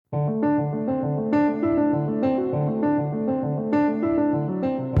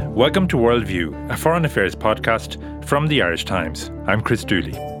Welcome to Worldview, a foreign affairs podcast from the Irish Times. I'm Chris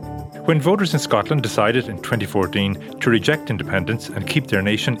Dooley. When voters in Scotland decided in 2014 to reject independence and keep their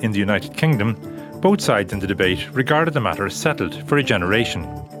nation in the United Kingdom, both sides in the debate regarded the matter as settled for a generation.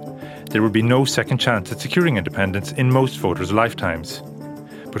 There would be no second chance at securing independence in most voters' lifetimes.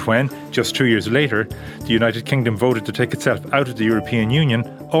 But when, just 2 years later, the United Kingdom voted to take itself out of the European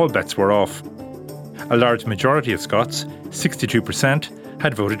Union, all bets were off. A large majority of Scots, 62%,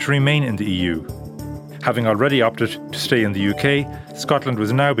 had voted to remain in the EU. Having already opted to stay in the UK, Scotland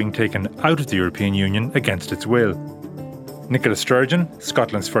was now being taken out of the European Union against its will. Nicola Sturgeon,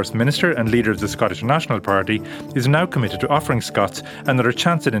 Scotland's First Minister and leader of the Scottish National Party, is now committed to offering Scots another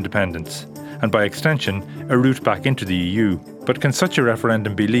chance at independence, and by extension, a route back into the EU. But can such a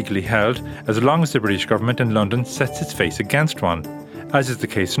referendum be legally held as long as the British government in London sets its face against one, as is the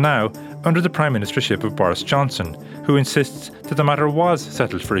case now under the Prime Ministership of Boris Johnson, who insists that the matter was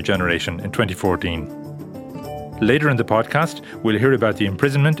settled for a generation in 2014. Later in the podcast, we'll hear about the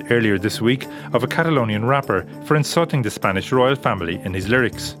imprisonment earlier this week of a Catalonian rapper for insulting the Spanish royal family in his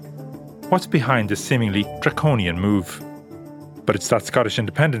lyrics. What's behind this seemingly draconian move? But it's that Scottish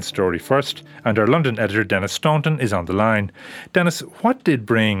independence story first, and our London editor Denis Staunton is on the line. Denis, what did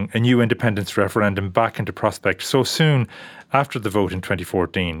bring a new independence referendum back into prospect so soon after the vote in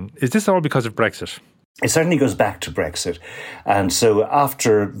 2014? Is this all because of Brexit? It certainly goes back to Brexit. And so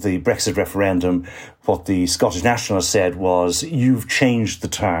after the Brexit referendum, what the Scottish Nationalists said was, you've changed the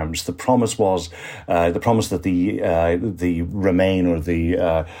terms. The promise was, that the Remain or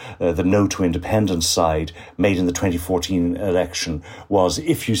the No to Independence side made in the 2014 election was,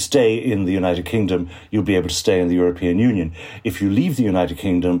 if you stay in the United Kingdom, you'll be able to stay in the European Union. If you leave the United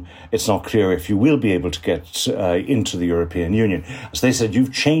Kingdom, it's not clear if you will be able to get into the European Union. So they said,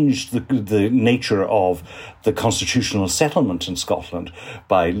 you've changed the nature of the constitutional settlement in Scotland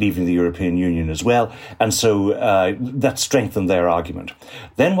by leaving the European Union as well. And so that strengthened their argument.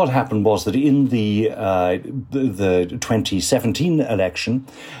 Then what happened was that in the 2017 election,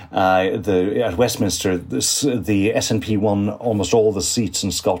 at Westminster, the SNP won almost all the seats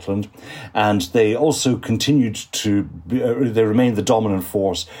in Scotland, and they also continued they remained the dominant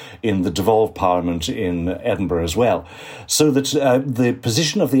force in the devolved parliament in Edinburgh as well. So that the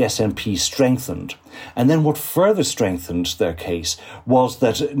position of the SNP strengthened. And then what further strengthened their case was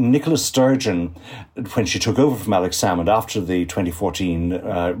that Nicola Sturgeon, when she took over from Alex Salmond after the 2014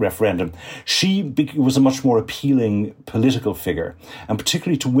 referendum, she was a much more appealing political figure, and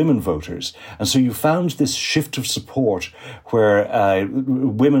particularly to women voters. And so you found this shift of support where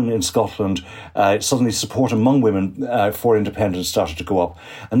women in Scotland, suddenly support among women for independence started to go up.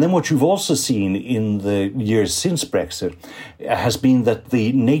 And then what you've also seen in the years since Brexit has been that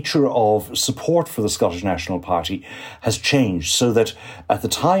the nature of support for the Scottish National Party has changed, so that at the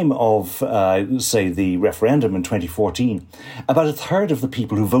time of, say, the referendum in 2014, about a third of the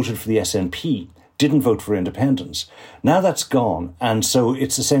people who voted for the SNP didn't vote for independence. Now that's gone, and so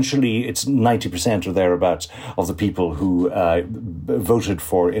it's 90% or thereabouts of the people who voted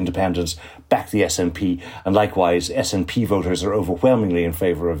for independence back the SNP, and likewise SNP voters are overwhelmingly in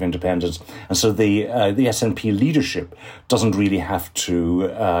favour of independence, and so the SNP leadership doesn't really have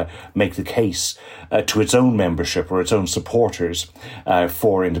to make the case to its own membership or its own supporters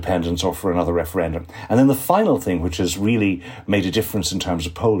for independence or for another referendum. And then the final thing, which has really made a difference in terms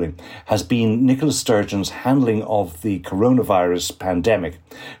of polling, has been Nicola Sturgeon's handling of the coronavirus pandemic,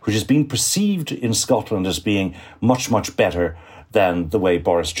 which has been perceived in Scotland as being much, much better than the way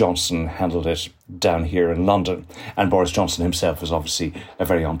Boris Johnson handled it down here in London. And Boris Johnson himself is obviously a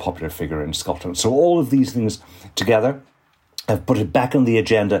very unpopular figure in Scotland. So all of these things together have put it back on the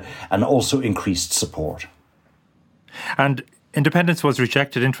agenda and also increased support. And independence was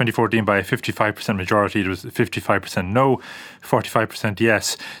rejected in 2014 by a 55% majority. It was 55% no, 45%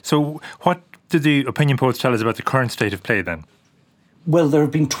 yes. So what did the opinion polls tell us about the current state of play then? Well, there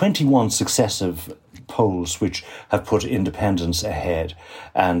have been 21 successive polls which have put independence ahead,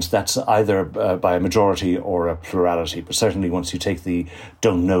 and that's either by a majority or a plurality. But certainly once you take the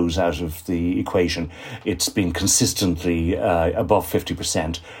don't knows out of the equation, it's been consistently above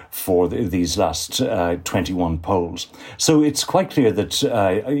 50% for these last 21 polls. So it's quite clear that,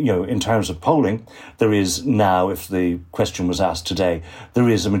 in terms of polling, there is now, if the question was asked today, there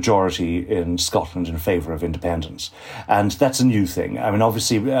is a majority in Scotland in favour of independence. And that's a new thing. I mean,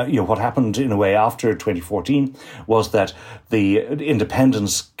 obviously, what happened in a way after 2014 was that the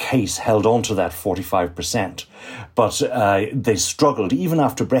independence case held on to that 45%. But they struggled, even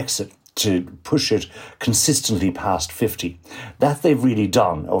after Brexit, to push it consistently past 50. That they've really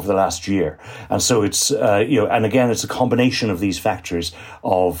done over the last year. And so it's, and again, it's a combination of these factors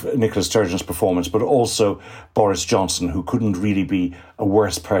of Nicola Sturgeon's performance, but also Boris Johnson, who couldn't really be a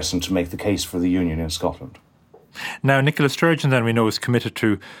worse person to make the case for the Union in Scotland. Now, Nicola Sturgeon, then, we know, is committed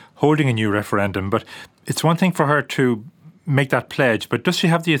to holding a new referendum, but it's one thing for her to make that pledge, but does she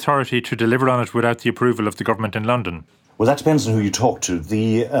have the authority to deliver on it without the approval of the government in London? Well, that depends on who you talk to.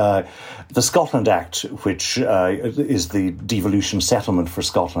 The Scotland Act, which is the devolution settlement for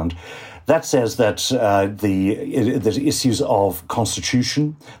Scotland, that says that the issues of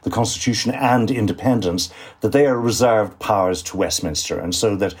the Constitution and independence, that they are reserved powers to Westminster, and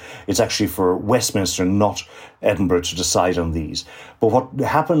so that it's actually for Westminster, not Edinburgh, to decide on these. But what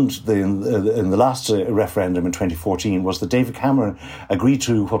happened in the last referendum in 2014 was that David Cameron agreed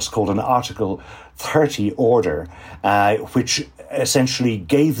to what's called an Article 30 order, which essentially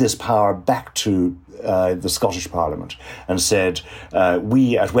gave this power back to the Scottish Parliament and said,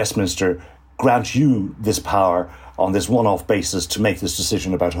 we at Westminster grant you this power on this one-off basis to make this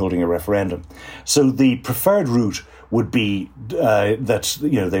decision about holding a referendum. So the preferred route would be that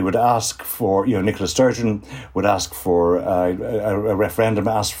they would ask for, Nicola Sturgeon would ask for a referendum,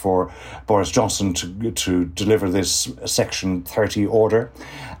 ask for Boris Johnson to deliver this Section 30 order,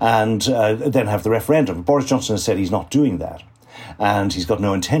 and then have the referendum. Boris Johnson has said he's not doing that, and he's got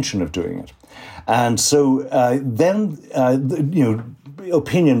no intention of doing it. And so then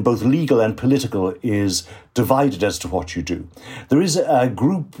opinion, both legal and political, is divided as to what you do. There is a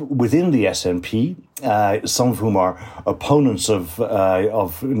group within the SNP, some of whom are opponents of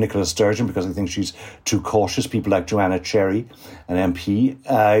Nicola Sturgeon because they think she's too cautious, people like Joanna Cherry, an MP,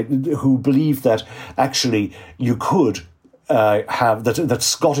 who believe that actually you could have that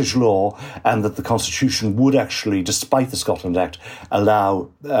Scottish law and that the Constitution would actually, despite the Scotland Act, allow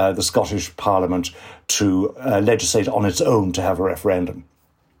the Scottish Parliament to legislate on its own to have a referendum.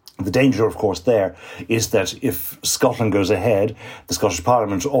 The danger, of course, there is that if Scotland goes ahead, the Scottish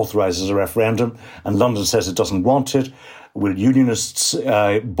Parliament authorises a referendum and London says it doesn't want it. Will Unionists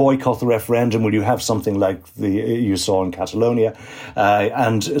boycott the referendum? Will you have something like you saw in Catalonia?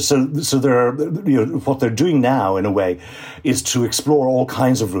 And so there are, what they're doing now, in a way, is to explore all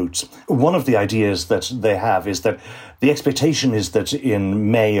kinds of routes. One of the ideas that they have is that the expectation is that in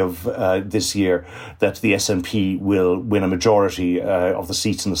May of this year, that the SNP will win a majority of the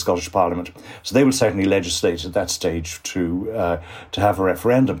seats in the Scottish Parliament. So they will certainly legislate at that stage to have a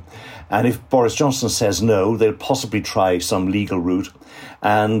referendum. And if Boris Johnson says no, they'll possibly try some legal route.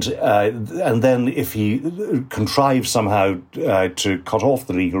 And then if he contrives somehow to cut off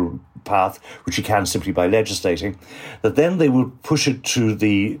the legal path, which he can simply by legislating, that then they will push it to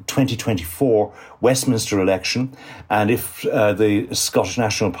the 2024 Westminster election. And if the Scottish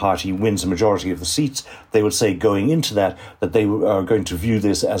National Party wins a majority of the seats, they would say going into that they are going to view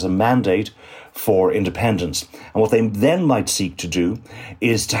this as a mandate for independence. And what they then might seek to do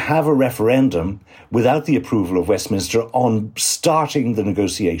is to have a referendum without the approval of Westminster on starting the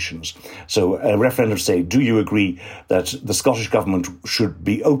negotiations. So a referendum say, do you agree that the Scottish government should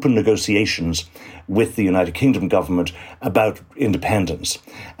be open negotiations with the United Kingdom government about independence?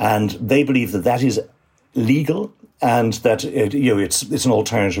 And they believe that that is legal and that it's an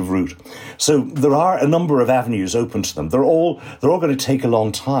alternative route. So there are a number of avenues open to them. They're all going to take a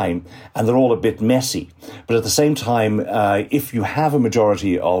long time, and they're all a bit messy. But at the same time, if you have a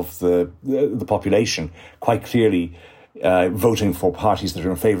majority of the population quite clearly voting for parties that are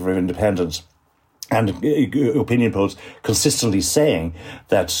in favour of independence, and opinion polls consistently saying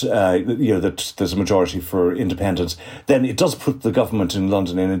that that there's a majority for independence, then it does put the government in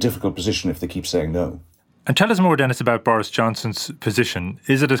London in a difficult position if they keep saying no. And tell us more, Denis, about Boris Johnson's position.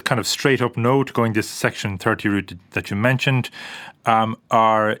 Is it a kind of straight-up no to going this Section 30 route that you mentioned,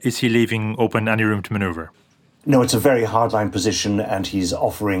 or is he leaving open any room to manoeuvre? No, it's a very hardline position, and he's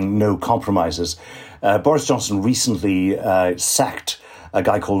offering no compromises. Boris Johnson recently sacked a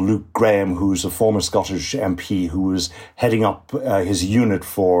guy called Luke Graham, who's a former Scottish MP who was heading up his unit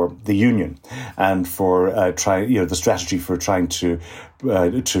for the Union and for the strategy for trying to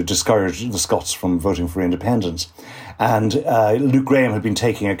discourage the Scots from voting for independence. And Luke Graham had been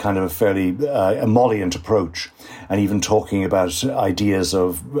taking a kind of a fairly emollient approach, and even talking about ideas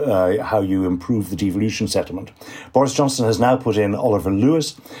of how you improve the devolution settlement. Boris Johnson has now put in Oliver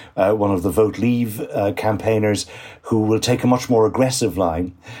Lewis, one of the Vote Leave campaigners, who will take a much more aggressive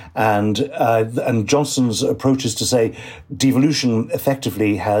line. And Johnson's approach is to say devolution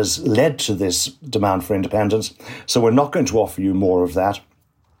effectively has led to this demand for independence, so we're not going to offer you more of that.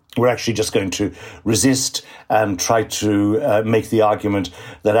 We're actually just going to resist and try to make the argument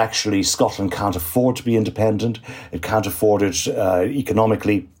that actually Scotland can't afford to be independent. It can't afford it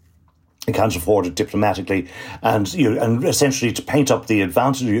economically. It can't afford it diplomatically, and essentially to paint up the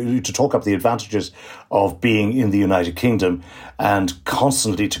advantage, to talk up the advantages of being in the United Kingdom, and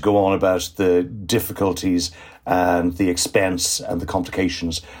constantly to go on about the difficulties and the expense and the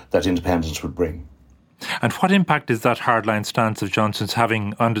complications that independence would bring. And what impact is that hardline stance of Johnson's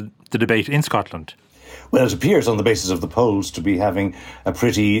having on the debate in Scotland? Well, it appears on the basis of the polls to be having a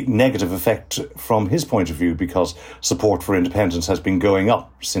pretty negative effect from his point of view, because support for independence has been going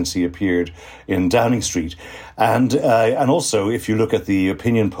up since he appeared in Downing Street. And also, if you look at the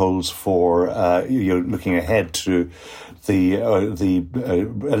opinion polls for looking ahead to the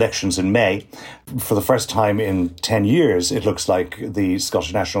elections in May, for the first time in 10 years, it looks like the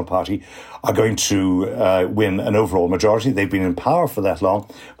Scottish National Party are going to win an overall majority. They've been in power for that long,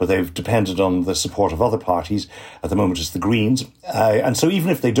 but they've depended on the support of other parties. At the moment, it's the Greens. And so even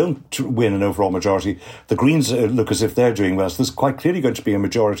if they don't win an overall majority, the Greens look as if they're doing well. So there's quite clearly going to be a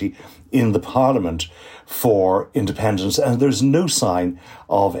majority in the Parliament for independence. And there's no sign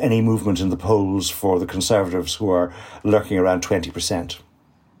of any movement in the polls for the Conservatives, who are lurking around 20%.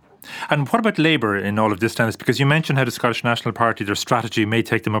 And what about Labour in all of this, Denis? Because you mentioned how the Scottish National Party, their strategy may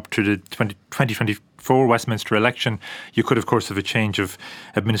take them up to the 2024 Westminster election. You could, of course, have a change of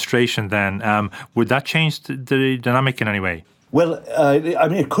administration then. Would that change the dynamic in any way? Well,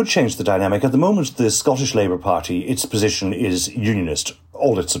 it could change the dynamic. At the moment, the Scottish Labour Party, its position is unionist.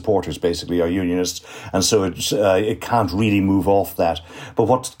 All its supporters basically are unionists, and so it can't really move off that. But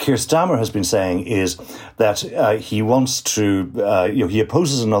what Keir Starmer has been saying is that he wants to, he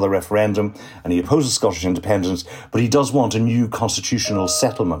opposes another referendum and he opposes Scottish independence, but he does want a new constitutional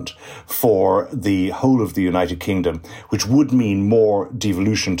settlement for the whole of the United Kingdom, which would mean more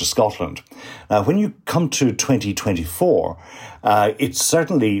devolution to Scotland. Now, when you come to 2024, it's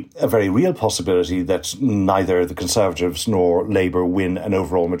certainly a very real possibility that neither the Conservatives nor Labour win an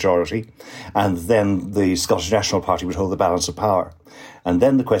overall majority, and then the Scottish National Party would hold the balance of power. And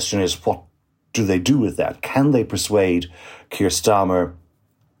then the question is, what do they do with that? Can they persuade Keir Starmer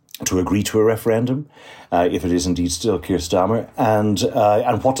to agree to a referendum, if it is indeed still Keir Starmer, and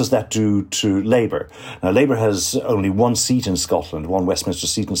what does that do to Labour? Now, Labour has only one seat in Scotland, one Westminster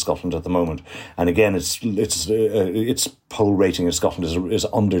seat in Scotland at the moment, and again, its poll rating in Scotland is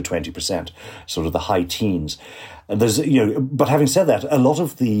under 20%, sort of the high teens. But having said that, a lot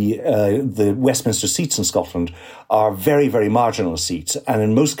of the Westminster seats in Scotland are very, very marginal seats, and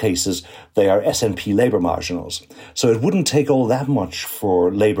in most cases they are SNP Labour marginals. So it wouldn't take all that much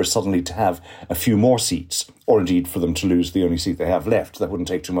for Labour suddenly to have a few more seats, or indeed for them to lose the only seat they have left. That wouldn't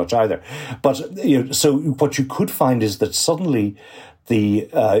take too much either. But so what you could find is that suddenly the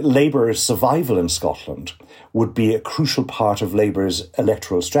Labour survival in Scotland would be a crucial part of Labour's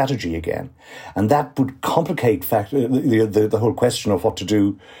electoral strategy again. And that would complicate the whole question of what to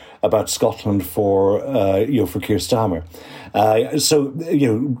do about Scotland for Keir Starmer.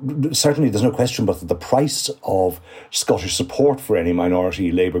 Certainly there's no question but that the price of Scottish support for any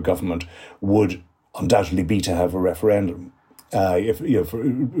minority Labour government would undoubtedly be to have a referendum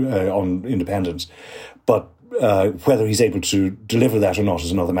on independence. But whether he's able to deliver that or not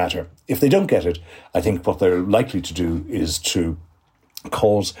is another matter. If they don't get it, I think what they're likely to do is to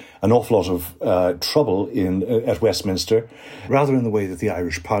cause an awful lot of trouble at Westminster, rather in the way that the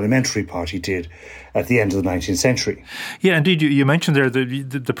Irish Parliamentary Party did at the end of the 19th century. Yeah, indeed. You mentioned there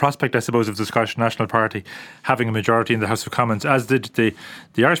the prospect, I suppose, of the Scottish National Party having a majority in the House of Commons, as did the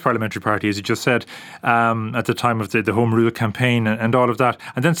Irish Parliamentary Party, as you just said, at the time of the Home Rule campaign and all of that.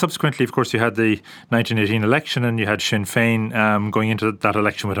 And then subsequently, of course, you had the 1918 election, and you had Sinn Féin going into that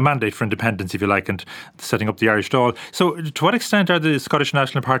election with a mandate for independence, if you like, and setting up the Irish Dáil. So to what extent are the Scottish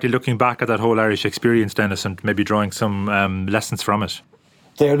National Party looking back at that whole Irish experience, Denis, and maybe drawing some lessons from it?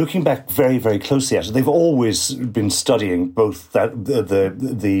 They are looking back very, very closely at it. They've always been studying both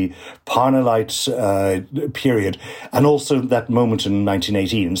the Parnellite period and also that moment in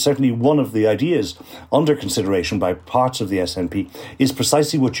 1918. Certainly one of the ideas under consideration by parts of the SNP is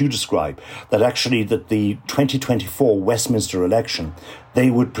precisely what you describe, that actually that the 2024 Westminster election, they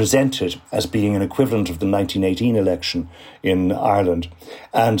would present it as being an equivalent of the 1918 election in Ireland,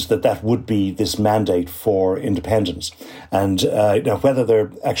 and that would be this mandate for independence. And now whether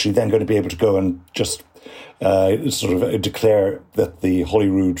they're actually then going to be able to go and just declare that the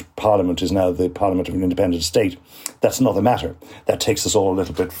Holyrood Parliament is now the Parliament of an independent state, that's another matter. That takes us all a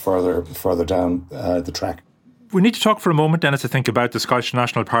little bit further down the track. We need to talk for a moment, Denis, I think, about the Scottish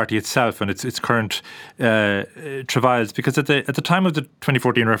National Party itself and its current travails, because at the time of the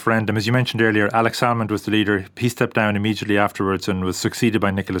 2014 referendum, as you mentioned earlier, Alex Salmond was the leader. He stepped down immediately afterwards and was succeeded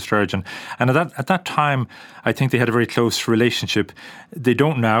by Nicola Sturgeon. And at that time, I think they had a very close relationship. They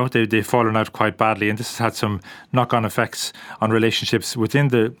don't now. They've fallen out quite badly, and this has had some knock-on effects on relationships within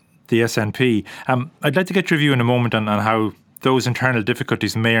the SNP. I'd like to get your view in a moment on how those internal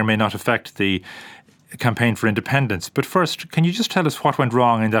difficulties may or may not affect the campaign for independence. But first, can you just tell us what went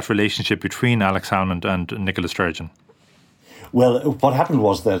wrong in that relationship between Alex Salmond and Nicola Sturgeon? Well, what happened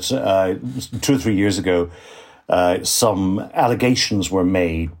was that 2 or 3 years ago, some allegations were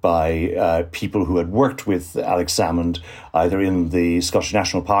made by people who had worked with Alex Salmond, either in the Scottish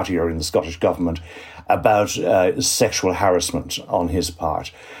National Party or in the Scottish government, about sexual harassment on his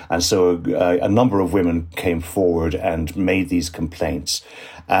part. And so a number of women came forward and made these complaints.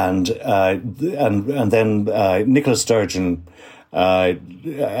 And then Nicola Sturgeon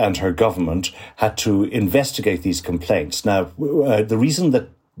and her government had to investigate these complaints. Now, the reason that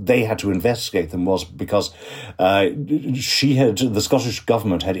they had to investigate them was because the Scottish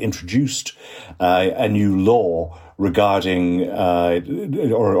government had introduced a new law regarding,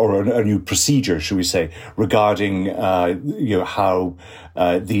 or a new procedure, should we say, regarding how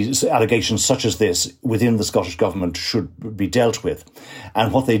these allegations such as this within the Scottish government should be dealt with.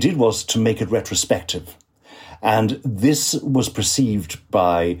 And what they did was to make it retrospective. And this was perceived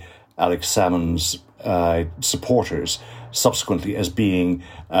by Alex Salmond's supporters subsequently as being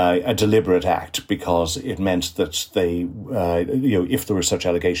a deliberate act, because it meant that they, if there were such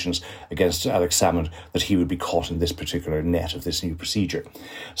allegations against Alex Salmond, that he would be caught in this particular net of this new procedure.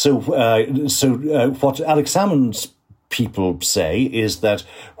 So what Alex Salmond's people say is that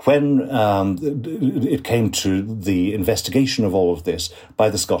when it came to the investigation of all of this by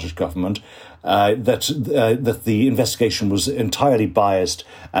the Scottish government, that the investigation was entirely biased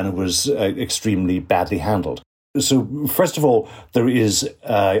and it was extremely badly handled. So, first of all, there is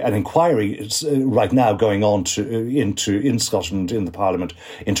an inquiry right now going on in Scotland, in the Parliament,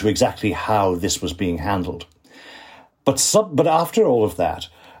 into exactly how this was being handled. But after all of that,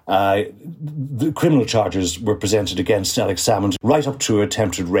 the criminal charges were presented against Alex Salmond, right up to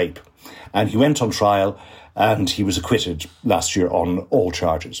attempted rape. And he went on trial and he was acquitted last year on all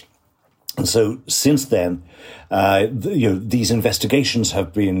charges. And so since then, these investigations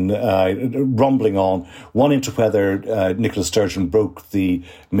have been rumbling on, one into whether Nicola Sturgeon broke the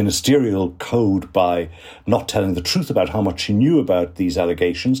ministerial code by not telling the truth about how much she knew about these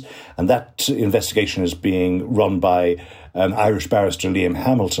allegations. And that investigation is being run by an Irish barrister, Liam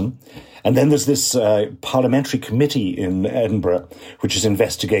Hamilton. And then there's this parliamentary committee in Edinburgh, which is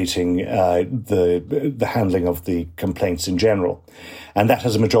investigating the handling of the complaints in general. And that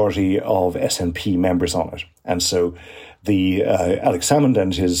has a majority of SNP members on it. And so the Alex Salmond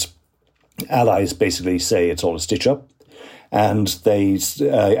and his allies basically say it's all a stitch-up. And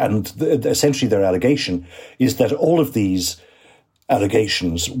essentially their allegation is that all of these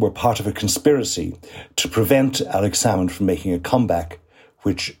allegations were part of a conspiracy to prevent Alex Salmond from making a comeback,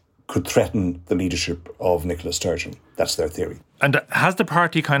 which could threaten the leadership of Nicola Sturgeon. That's their theory. And has the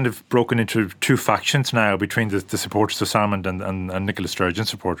party kind of broken into two factions now between the supporters of Salmond and Nicola Sturgeon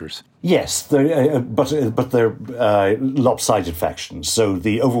supporters? Yes, but they're lopsided factions. So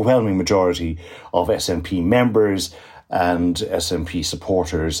the overwhelming majority of SNP members and SNP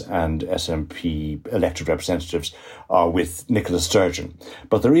supporters and SNP elected representatives are with Nicola Sturgeon.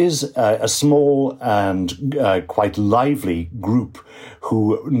 But there is a small and quite lively group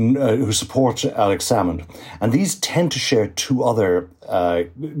who support Alex Salmond. And these tend to share two other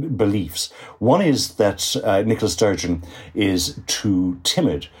beliefs. One is that Nicola Sturgeon is too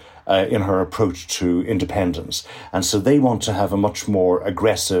timid in her approach to independence. And so they want to have a much more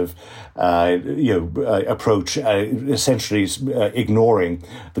aggressive approach, essentially ignoring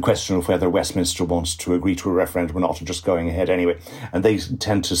the question of whether Westminster wants to agree to a referendum or not, and just going ahead anyway. And they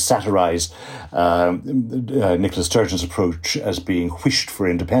tend to satirise Nicola Sturgeon's approach as being whished for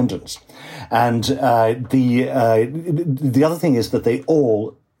independence. And the other thing is that they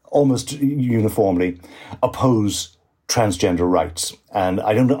all almost uniformly oppose transgender rights. And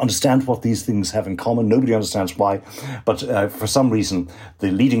I don't understand what these things have in common. Nobody understands why. But for some reason, the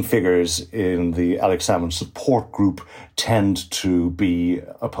leading figures in the Alex Salmond support group tend to be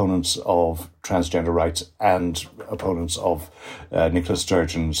opponents of transgender rights and opponents of Nicola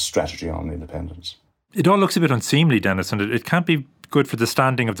Sturgeon's strategy on independence. It all looks a bit unseemly, Denis, and it can't be good for the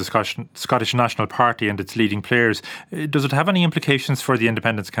standing of the Scottish National Party and its leading players. Does it have any implications for the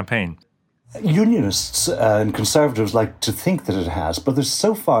independence campaign? Unionists and Conservatives like to think that it has, but there's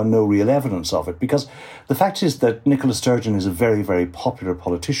so far no real evidence of it, because the fact is that Nicola Sturgeon is a very, very popular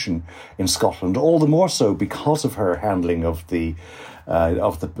politician in Scotland, all the more so because of her handling of the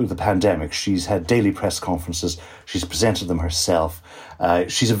pandemic. She's had daily press conferences. She's presented them herself.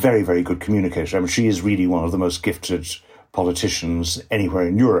 She's a very, very good communicator. I mean, she is really one of the most gifted politicians anywhere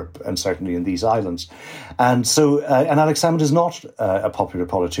in Europe, and certainly in these islands. And so, and Alex Salmond is not a popular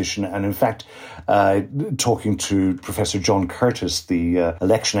politician. And in fact, talking to Professor John Curtis, the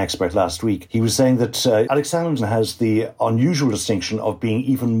election expert last week, he was saying that Alex Salmond has the unusual distinction of being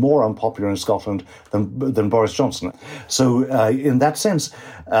even more unpopular in Scotland than Boris Johnson. So in that sense,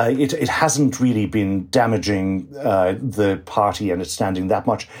 it hasn't really been damaging the party and its standing that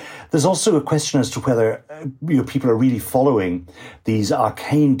much. There's also a question as to whether people are really following these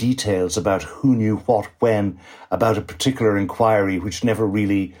arcane details about who knew what when about a particular inquiry which never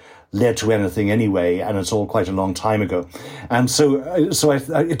really led to anything anyway, and it's all quite a long time ago. And so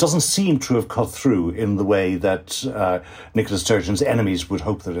it doesn't seem to have cut through in the way that Nicola Sturgeon's enemies would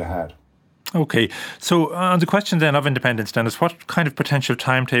hope that it had. Okay, so on the question then of independence, Denis, what kind of potential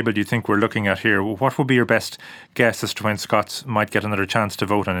timetable do you think we're looking at here? What would be your best guess as to when Scots might get another chance to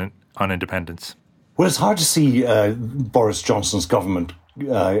vote on independence? Well, it's hard to see Boris Johnson's government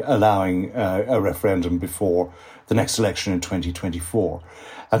allowing a referendum before the next election in 2024.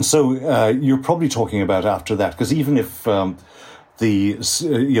 And so you're probably talking about after that, because even if the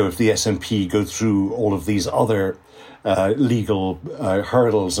SNP go through all of these other legal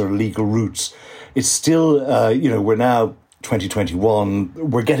hurdles or legal routes, it's still, we're now 2021.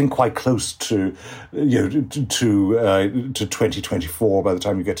 We're getting quite close to 2024 by the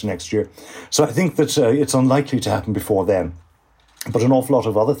time you get to next year. So I think that it's unlikely to happen before then. But an awful lot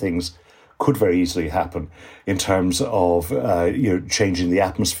of other things could very easily happen in terms of changing the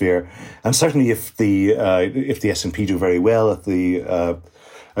atmosphere. And certainly if the SNP do very well at the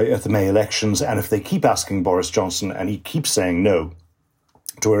May elections, and if they keep asking Boris Johnson and he keeps saying no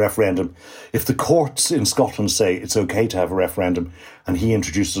to a referendum, if the courts in Scotland say it's okay to have a referendum and he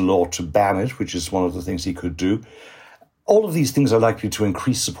introduces a law to ban it, which is one of the things he could do, all of these things are likely to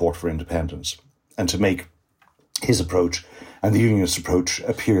increase support for independence and to make his approach and the unionist approach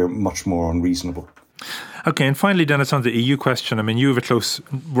appear much more unreasonable. Okay, and finally, Denis, on the EU question, I mean, you have a close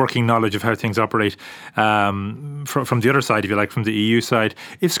working knowledge of how things operate from the other side, if you like, from the EU side.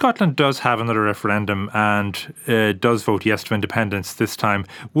 If Scotland does have another referendum and does vote yes to independence this time,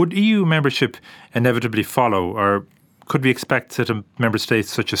 would EU membership inevitably follow, or could we expect that member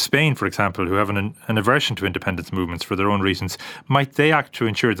states such as Spain, for example, who have an aversion to independence movements for their own reasons, might they act to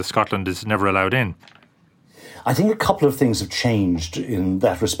ensure that Scotland is never allowed in? I think a couple of things have changed in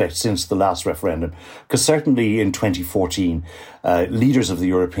that respect since the last referendum, because certainly in 2014, leaders of the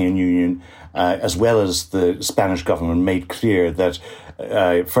European Union, as well as the Spanish government, made clear that,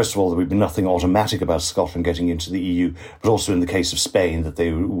 first of all, there would be nothing automatic about Scotland getting into the EU, but also in the case of Spain, that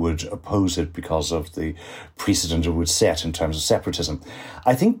they would oppose it because of the precedent it would set in terms of separatism.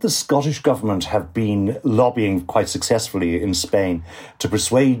 I think the Scottish government have been lobbying quite successfully in Spain to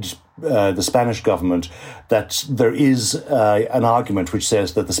persuade the Spanish government that there is an argument which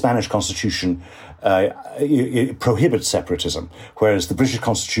says that the Spanish constitution prohibits separatism, whereas the British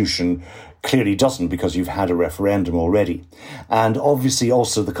constitution clearly doesn't, because you've had a referendum already. And obviously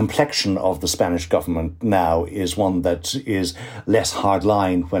also the complexion of the Spanish government now is one that is less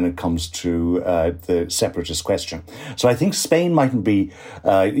hardline when it comes to the separatist question. So I think Spain mightn't be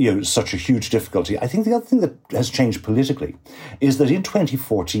such a huge difficulty. I think the other thing that has changed politically is that in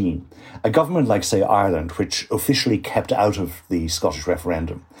 2014, a government like, say, Ireland, which officially kept out of the Scottish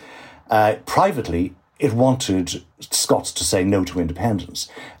referendum, privately it wanted Scots to say no to independence.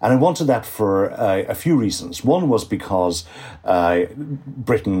 And it wanted that for a few reasons. One was because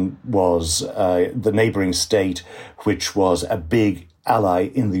Britain was the neighbouring state which was a big ally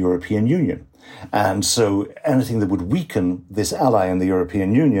in the European Union. And so anything that would weaken this ally in the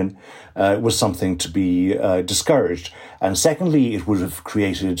European Union was something to be discouraged. And secondly, it would have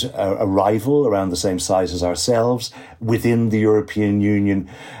created a rival around the same size as ourselves within the European Union,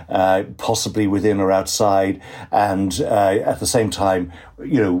 possibly within or outside. And at the same time,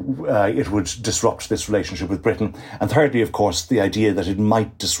 it would disrupt this relationship with Britain. And thirdly, of course, the idea that it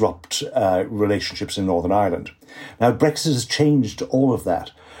might disrupt relationships in Northern Ireland. Now, Brexit has changed all of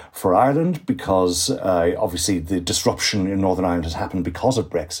that for Ireland because obviously the disruption in Northern Ireland has happened because of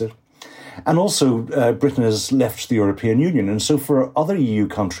Brexit. And also Britain has left the European Union. And so for other EU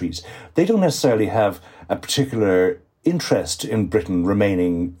countries, they don't necessarily have a particular interest in Britain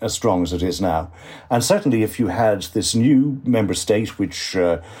remaining as strong as it is now. And certainly if you had this new member state which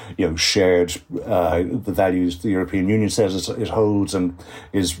shared the values the European Union says it holds and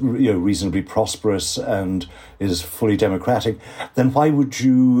is reasonably prosperous and is fully democratic, then why would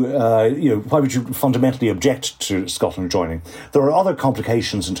you fundamentally object to Scotland joining? There are other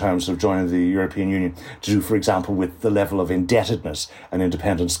complications in terms of joining the European Union to do, for example, with the level of indebtedness an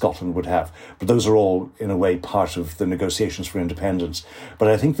independent Scotland would have. But those are all, in a way, part of the negotiations for independence. But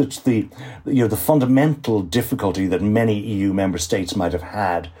I think that the fundamental difficulty that many EU member states might have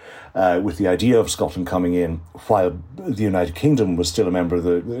had with the idea of Scotland coming in while the United Kingdom was still a member of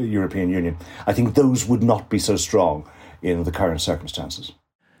the European Union, I think those would not be so strong in the current circumstances.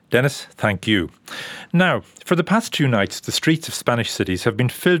 Denis, thank you. Now, for the past 2 nights, the streets of Spanish cities have been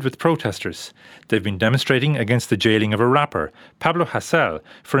filled with protesters. They've been demonstrating against the jailing of a rapper, Pablo Hasél,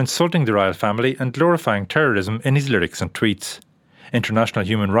 for insulting the royal family and glorifying terrorism in his lyrics and tweets. International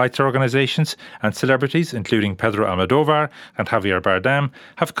human rights organisations and celebrities, including Pedro Almodóvar and Javier Bardem,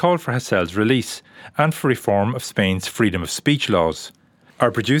 have called for Hasél's release and for reform of Spain's freedom of speech laws.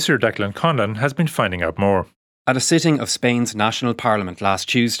 Our producer, Declan Conlon, has been finding out more. At a sitting of Spain's National Parliament last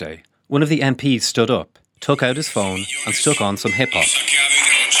Tuesday, one of the MPs stood up, took out his phone and stuck on some hip-hop.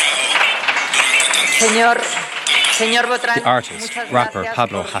 The artist, rapper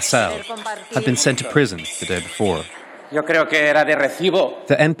Pablo Hasél, had been sent to prison the day before. The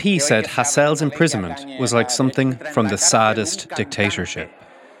MP said Hasél's imprisonment was like something from the saddest dictatorship.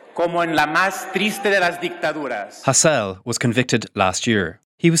 Hasél was convicted last year.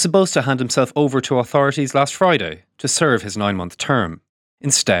 He was supposed to hand himself over to authorities last Friday to serve his 9-month term.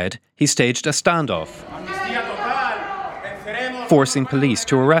 Instead, he staged a standoff, forcing police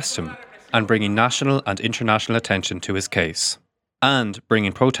to arrest him and bringing national and international attention to his case, and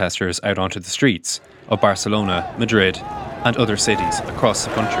bringing protesters out onto the streets of Barcelona, Madrid and other cities across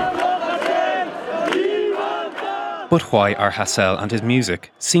the country. But why are Hasél and his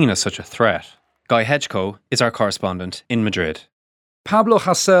music seen as such a threat? Guy Hedgecoe is our correspondent in Madrid. Pablo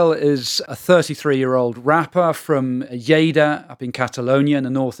Hasél is a 33-year-old rapper from Lleida, up in Catalonia, in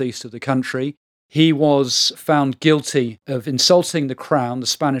the northeast of the country. He was found guilty of insulting the crown, the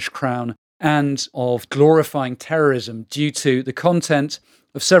Spanish crown, and of glorifying terrorism due to the content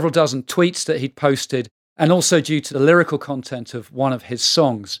of several dozen tweets that he'd posted, and also due to the lyrical content of one of his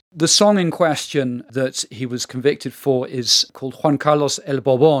songs. The song in question that he was convicted for is called Juan Carlos el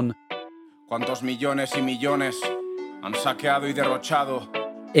Borbón. ¿Cuántos millones y millones han saqueado y derrochado?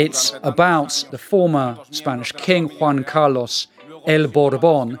 It's about the former Spanish king, Juan Carlos el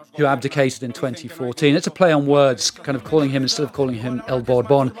Borbón, who abdicated in 2014. It's a play on words, kind of calling him, instead of calling him El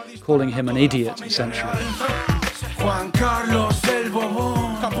Borbón, calling him an idiot, essentially. Juan Carlos el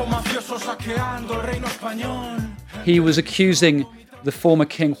Borbón, capo mafioso saqueando el reino español. He was accusing the former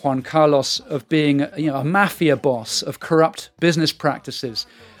king Juan Carlos of being a mafia boss, of corrupt business practices.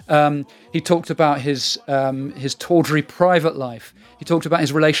 He talked about his tawdry private life. He talked about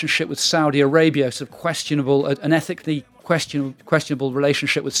his relationship with Saudi Arabia, sort of questionable, an ethically questionable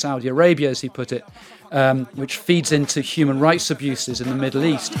relationship with Saudi Arabia, as he put it, which feeds into human rights abuses in the Middle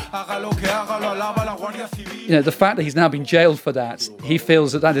East. The fact that he's now been jailed for that, he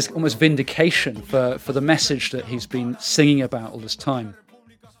feels that is almost vindication for the message that he's been singing about all this time.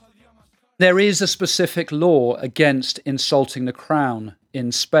 There is a specific law against insulting the crown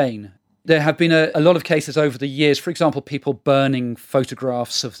in Spain. There have been a lot of cases over the years, for example, people burning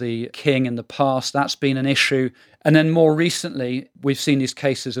photographs of the king in the past. That's been an issue. And then more recently, we've seen these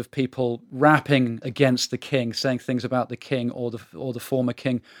cases of people rapping against the king, saying things about the king or the former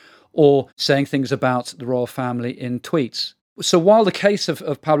king, or saying things about the royal family in tweets. So while the case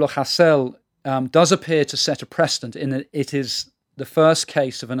of Pablo Hasél does appear to set a precedent in that it is the first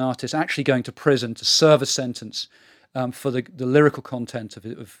case of an artist actually going to prison to serve a sentence for the lyrical content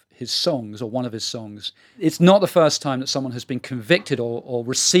of his songs, or one of his songs. It's not the first time that someone has been convicted or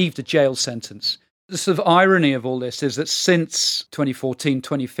received a jail sentence. The sort of irony of all this is that since 2014,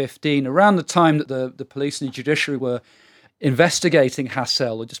 2015, around the time that the police and the judiciary were investigating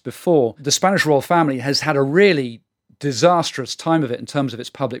Hasél, or just before, the Spanish royal family has had a really disastrous time of it in terms of its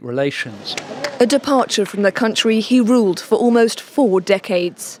public relations. A departure from the country he ruled for almost 4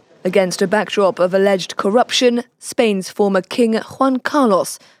 decades. Against a backdrop of alleged corruption, Spain's former king Juan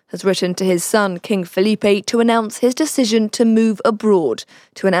Carlos has written to his son King Felipe to announce his decision to move abroad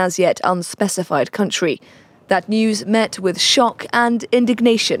to an as yet unspecified country. That news met with shock and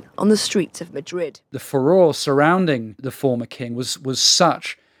indignation on the streets of Madrid. The furore surrounding the former king was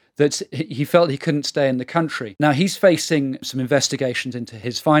such that he felt he couldn't stay in the country. Now, he's facing some investigations into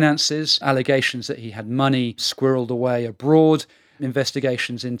his finances, allegations that he had money squirreled away abroad,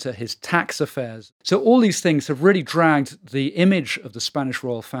 investigations into his tax affairs. So all these things have really dragged the image of the Spanish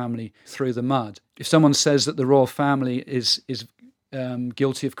royal family through the mud. If someone says that the royal family is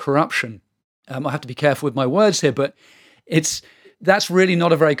guilty of corruption, I have to be careful with my words here, but that's really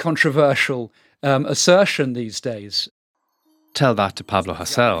not a very controversial assertion these days. Tell that to Pablo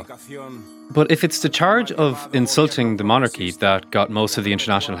Hasél. But if it's the charge of insulting the monarchy that got most of the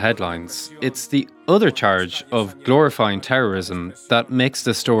international headlines, it's the other charge of glorifying terrorism that makes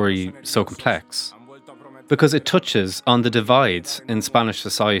the story so complex. Because it touches on the divides in Spanish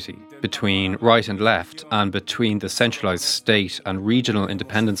society between right and left and between the centralised state and regional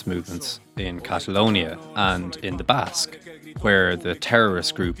independence movements in Catalonia and in the Basque, where the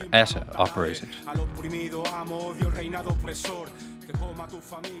terrorist group ETA operated.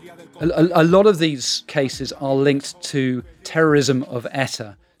 A lot of these cases are linked to terrorism of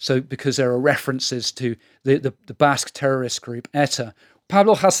ETA, so because there are references to the Basque terrorist group ETA.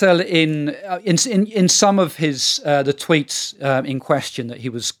 Pablo Hasél, in some of his the tweets in question that he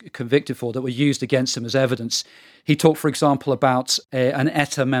was convicted for that were used against him as evidence, he talked, for example, about an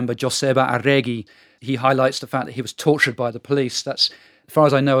ETA member, Joseba Arregui. He highlights the fact that he was tortured by the police. That's, as far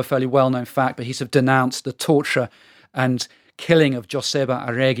as I know, a fairly well-known fact, but he's denounced the torture and killing of Joseba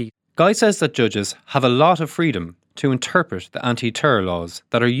Arregui. Guy says that judges have a lot of freedom to interpret the anti-terror laws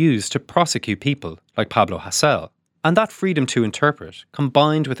that are used to prosecute people like Pablo Hasél. And that freedom to interpret,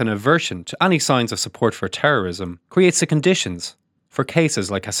 combined with an aversion to any signs of support for terrorism, creates the conditions for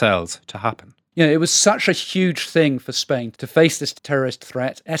cases like Hasél's to happen. You know, it was such a huge thing for Spain to face this terrorist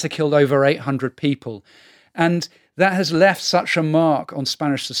threat. ETA killed over 800 people. And that has left such a mark on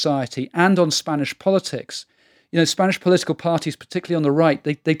Spanish society and on Spanish politics. You know, Spanish political parties, particularly on the right,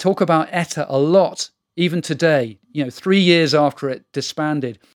 they talk about ETA a lot, even today, 3 years after it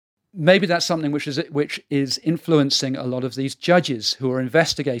disbanded. Maybe that's something which is influencing a lot of these judges who are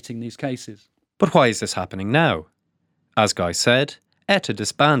investigating these cases. But why is this happening now? As Guy said, ETA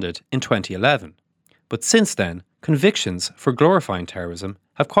disbanded in 2011. But since then, convictions for glorifying terrorism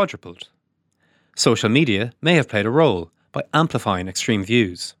have quadrupled. Social media may have played a role by amplifying extreme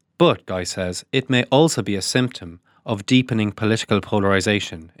views. But, Guy says, it may also be a symptom of deepening political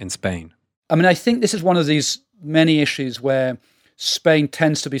polarisation in Spain. I mean, I think this is one of these many issues where Spain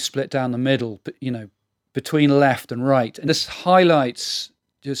tends to be split down the middle, between left and right. And this highlights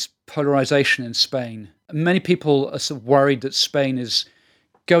just polarisation in Spain. Many people are sort of worried that Spain is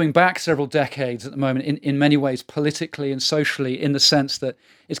going back several decades at the moment in many ways, politically and socially, in the sense that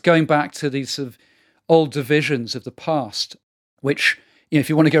it's going back to these sort of old divisions of the past, which, if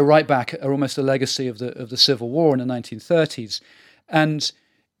you want to go right back, are almost a legacy of the Civil War in the 1930s. And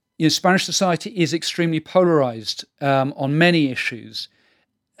Spanish society is extremely polarised on many issues,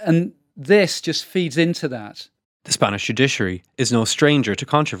 and this just feeds into that. The Spanish judiciary is no stranger to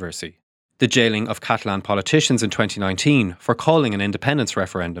controversy. The jailing of Catalan politicians in 2019 for calling an independence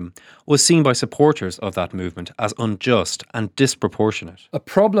referendum was seen by supporters of that movement as unjust and disproportionate. A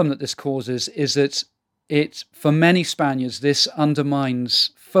problem that this causes is that for many Spaniards, this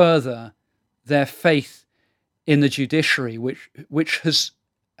undermines further their faith in the judiciary, which has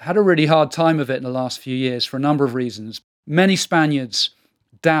had a really hard time of it in the last few years for a number of reasons. Many Spaniards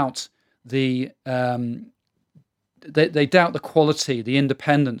doubt they doubt the quality, the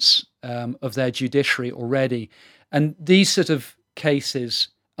independence of their judiciary already. And these sort of cases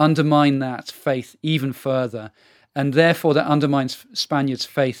undermine that faith even further. And therefore that undermines Spaniards'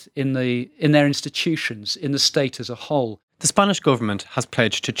 faith in their institutions, in the state as a whole. The Spanish government has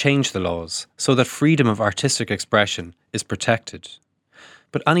pledged to change the laws so that freedom of artistic expression is protected.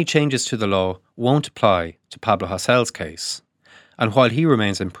 But any changes to the law won't apply to Pablo Hasél's case. And while he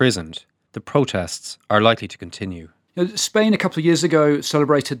remains imprisoned, the protests are likely to continue. Spain, a couple of years ago,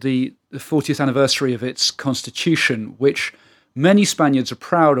 celebrated the 40th anniversary of its constitution, which many Spaniards are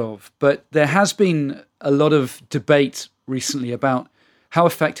proud of. But there has been a lot of debate recently about how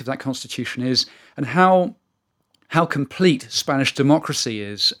effective that constitution is and how complete Spanish democracy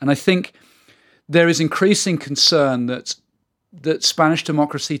is. And I think there is increasing concern that Spanish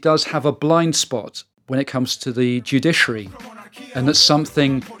democracy does have a blind spot when it comes to the judiciary, and that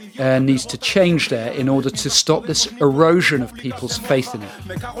something needs to change there in order to stop this erosion of people's faith in it.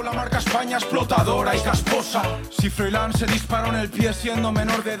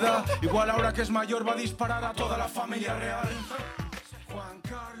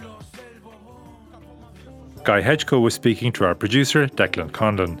 Guy Hedgecoe was speaking to our producer, Declan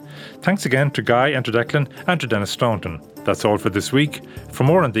Condon. Thanks again to Guy and to Declan and to Denis Staunton. That's all for this week. For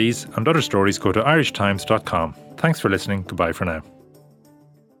more on these and other stories, go to irishtimes.com. Thanks for listening. Goodbye for now.